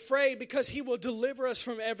to be afraid because he will deliver us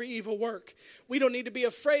from every evil work. We don't need to be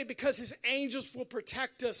afraid because his angels will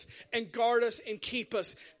protect us and guard us and keep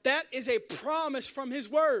us. That is a promise from his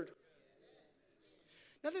word.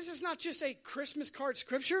 Now, this is not just a Christmas card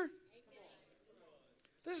scripture.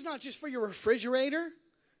 This is not just for your refrigerator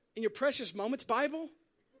in your Precious Moments Bible.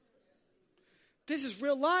 This is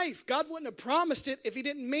real life. God wouldn't have promised it if he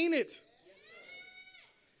didn't mean it.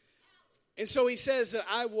 And so he says that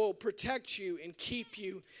I will protect you and keep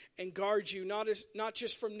you and guard you, not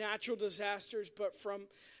just from natural disasters, but from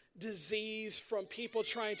disease, from people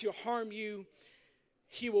trying to harm you.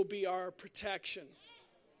 He will be our protection.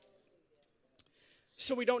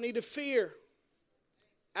 So we don't need to fear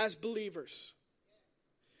as believers.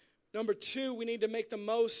 Number 2, we need to make the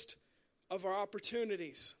most of our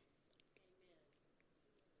opportunities.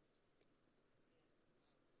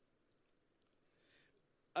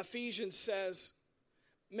 Ephesians says,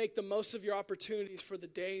 make the most of your opportunities, for the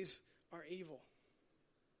days are evil.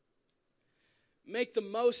 Make the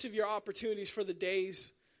most of your opportunities, for the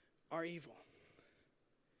days are evil.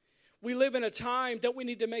 We live in a time that we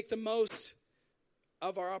need to make the most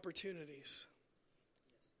of our opportunities.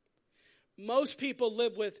 Most people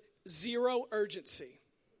live with zero urgency.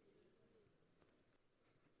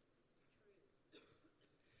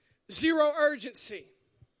 Zero urgency.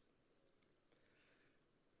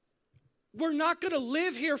 We're not going to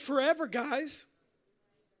live here forever, guys.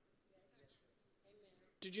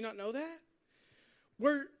 Did you not know that?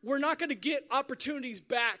 We're not going to get opportunities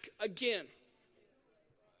back again.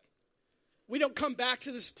 We don't come back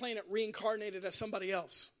to this planet reincarnated as somebody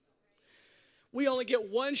else. We only get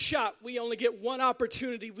one shot. We only get one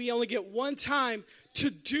opportunity. We only get one time to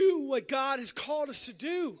do what God has called us to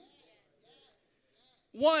do.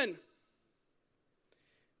 One.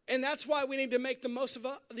 And that's why we need to make the most of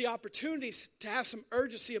the opportunities to have some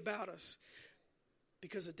urgency about us.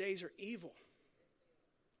 Because the days are evil.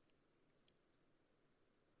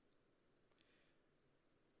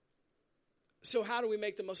 So how do we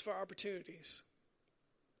make the most of our opportunities?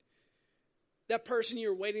 That person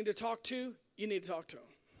you're waiting to talk to, you need to talk to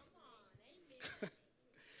them.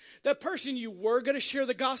 That person you were going to share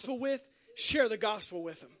the gospel with, share the gospel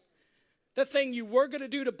with them. That thing you were going to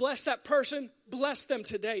do to bless that person, bless them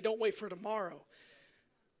today. Don't wait for tomorrow.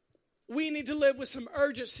 We need to live with some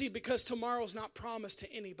urgency because tomorrow's not promised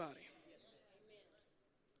to anybody.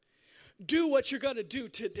 Do what you're going to do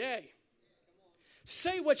today.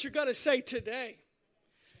 Say what you're going to say today.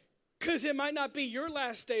 Because it might not be your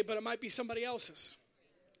last day, but it might be somebody else's.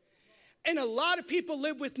 And a lot of people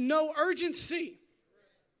live with no urgency.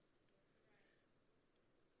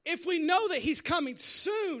 If we know that he's coming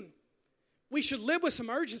soon, we should live with some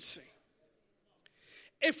urgency.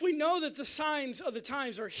 If we know that the signs of the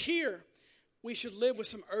times are here, we should live with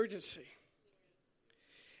some urgency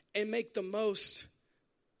and make the most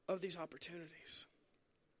of these opportunities.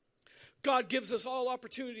 God gives us all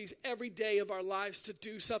opportunities every day of our lives to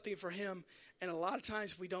do something for him, and a lot of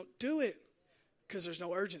times we don't do it because there's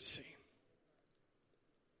no urgency.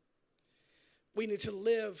 We need to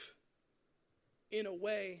live in a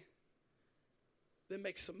way that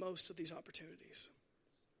makes the most of these opportunities.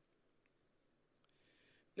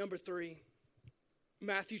 Number 3,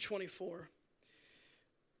 Matthew 24,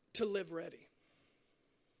 to live ready.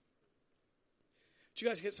 Did you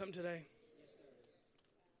guys get something today?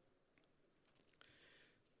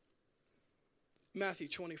 Matthew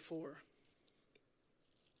 24.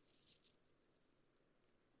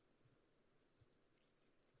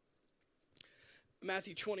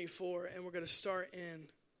 Matthew 24, and we're going to start in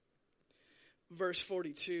verse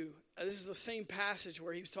 42. This is the same passage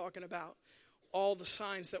where he was talking about all the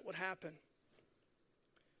signs that would happen.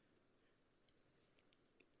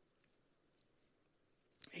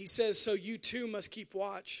 He says, so you too must keep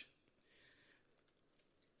watch,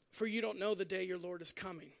 for you don't know the day your Lord is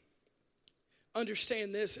coming.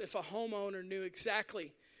 Understand this, if a homeowner knew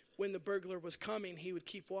exactly when the burglar was coming, he would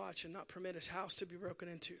keep watch and not permit his house to be broken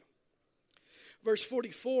into. Verse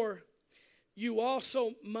 44, you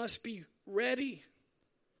also must be ready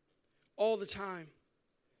all the time,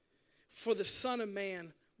 for the Son of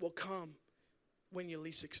Man will come when you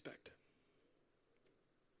least expect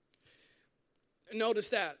it. Notice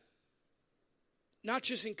that. Not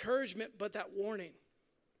just encouragement, but that warning.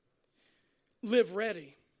 Live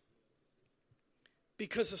ready,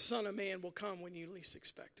 because the Son of Man will come when you least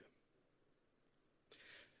expect it.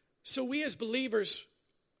 So we as believers,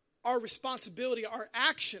 our responsibility, our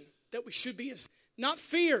action that we should be is not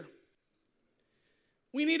fear.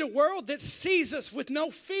 We need a world that sees us with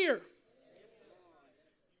no fear.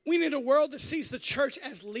 We need a world that sees the church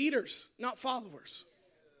as leaders, not followers.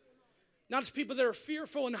 Not as people that are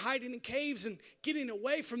fearful and hiding in caves and getting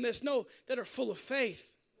away from this. No, that are full of faith.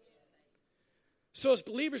 So as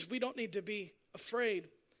believers, we don't need to be afraid,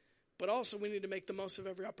 but also we need to make the most of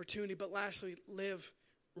every opportunity. But lastly, live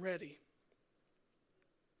ready.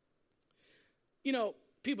 You know,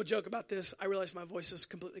 people joke about this. I realize my voice is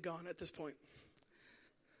completely gone at this point.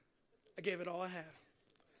 I gave it all I had.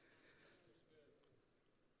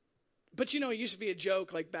 But you know, it used to be a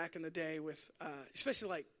joke like back in the day with, especially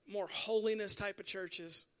like more holiness type of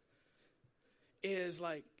churches, is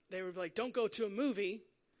like, they would be like, don't go to a movie,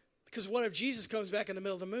 because what if Jesus comes back in the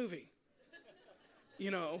middle of the movie?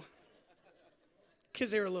 You know,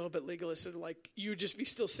 because they were a little bit legalistic, like you would just be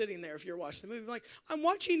still sitting there if you're watching the movie. Like, I'm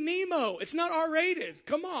watching Nemo. It's not R-rated.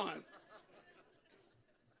 Come on.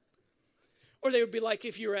 Or they would be like,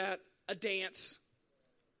 if you're at a dance,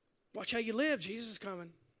 watch how you live. Jesus is coming.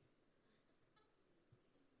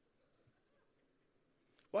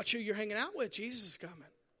 Watch who you're hanging out with. Jesus is coming.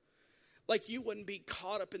 Like you wouldn't be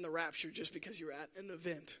caught up in the rapture just because you're at an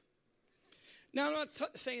event. Now, I'm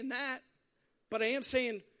not saying that, but I am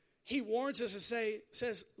saying he warns us and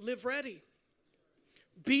says, live ready.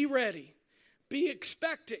 Be ready. Be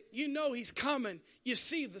expectant. You know he's coming. You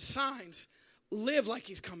see the signs. Live like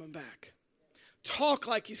he's coming back. Talk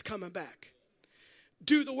like he's coming back.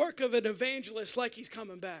 Do the work of an evangelist like he's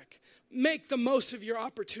coming back. Make the most of your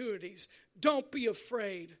opportunities. Don't be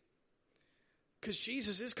afraid, because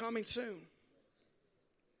Jesus is coming soon.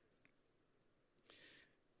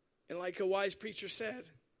 And like a wise preacher said,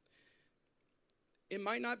 it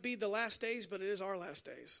might not be the last days, but it is our last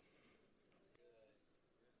days.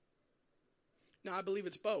 Now, I believe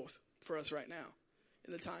it's both for us right now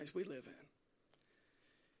in the times we live in.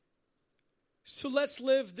 So let's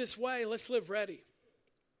live this way. Let's live ready.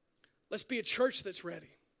 Let's be a church that's ready.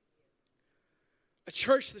 A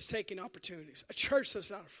church that's taking opportunities. A church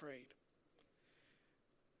that's not afraid.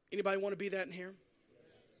 Anybody want to be that in here?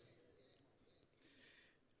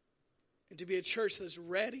 And to be a church that's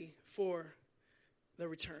ready for the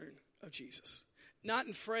return of Jesus. Not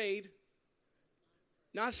afraid,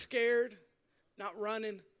 Not scared, not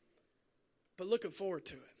running, but looking forward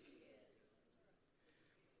to it.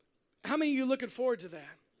 How many of you looking forward to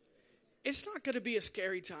that? It's not going to be a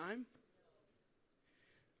scary time.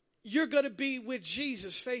 You're going to be with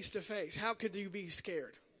Jesus face to face. How could you be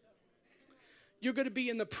scared? You're going to be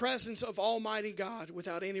in the presence of Almighty God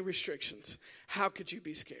without any restrictions. How could you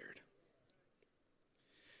be scared?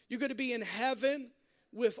 You're going to be in heaven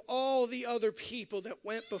with all the other people that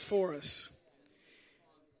went before us.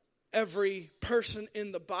 Every person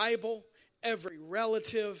in the Bible, every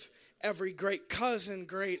relative, every great cousin,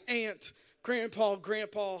 great aunt,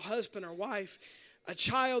 grandpa, husband or wife, a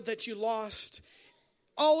child that you lost,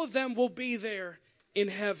 all of them will be there in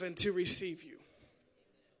heaven to receive you.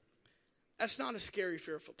 That's not a scary,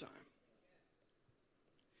 fearful time.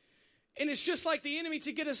 And it's just like the enemy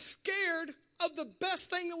to get us scared of the best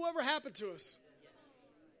thing that will ever happen to us.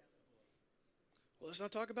 Well, let's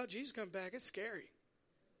not talk about Jesus coming back. It's scary.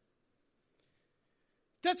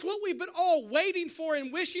 That's what we've been all waiting for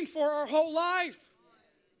and wishing for our whole life.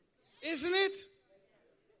 Isn't it?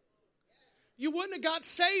 You wouldn't have got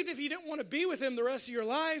saved if you didn't want to be with him the rest of your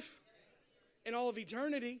life and all of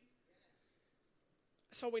eternity.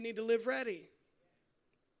 That's why we need to live ready.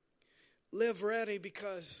 Live ready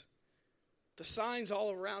because the signs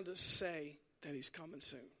all around us say that he's coming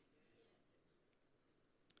soon.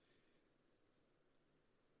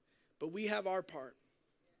 But we have our part.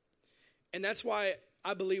 And that's why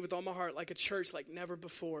I believe with all my heart, like a church like never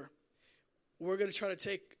before, we're going to try to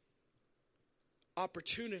take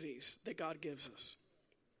opportunities that God gives us.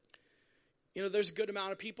 You know, there's a good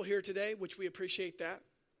amount of people here today, which we appreciate that.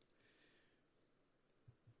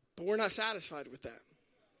 But we're not satisfied with that.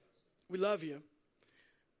 We love you.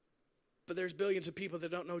 But there's billions of people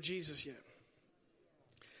that don't know Jesus yet.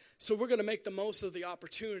 So we're going to make the most of the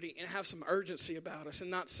opportunity and have some urgency about us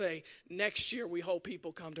and not say, next year we hope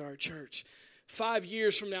people come to our church. 5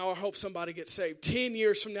 years from now, I hope somebody gets saved. 10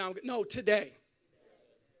 years from now, no, today.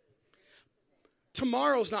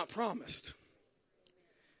 Tomorrow's not promised.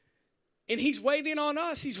 And he's waiting on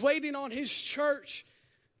us. He's waiting on his church,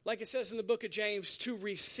 like it says in the book of James, to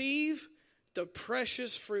receive the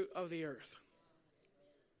precious fruit of the earth.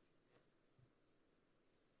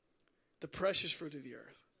 The precious fruit of the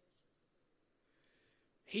earth.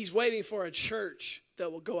 He's waiting for a church that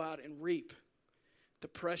will go out and reap the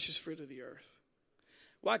precious fruit of the earth.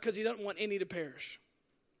 Why? Because he doesn't want any to perish.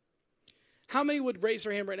 How many would raise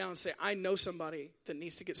their hand right now and say, I know somebody that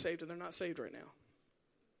needs to get saved and they're not saved right now?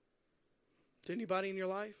 Is there anybody in your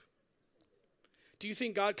life? Do you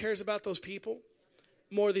think God cares about those people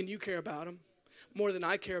more than you care about them, more than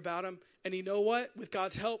I care about them? And you know what? With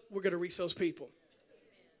God's help, we're going to reach those people.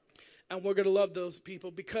 And we're going to love those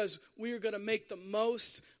people because we are going to make the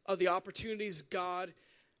most of the opportunities God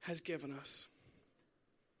has given us.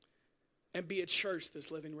 And be a church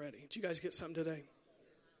that's living ready. Did you guys get something today?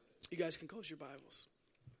 You guys can close your Bibles.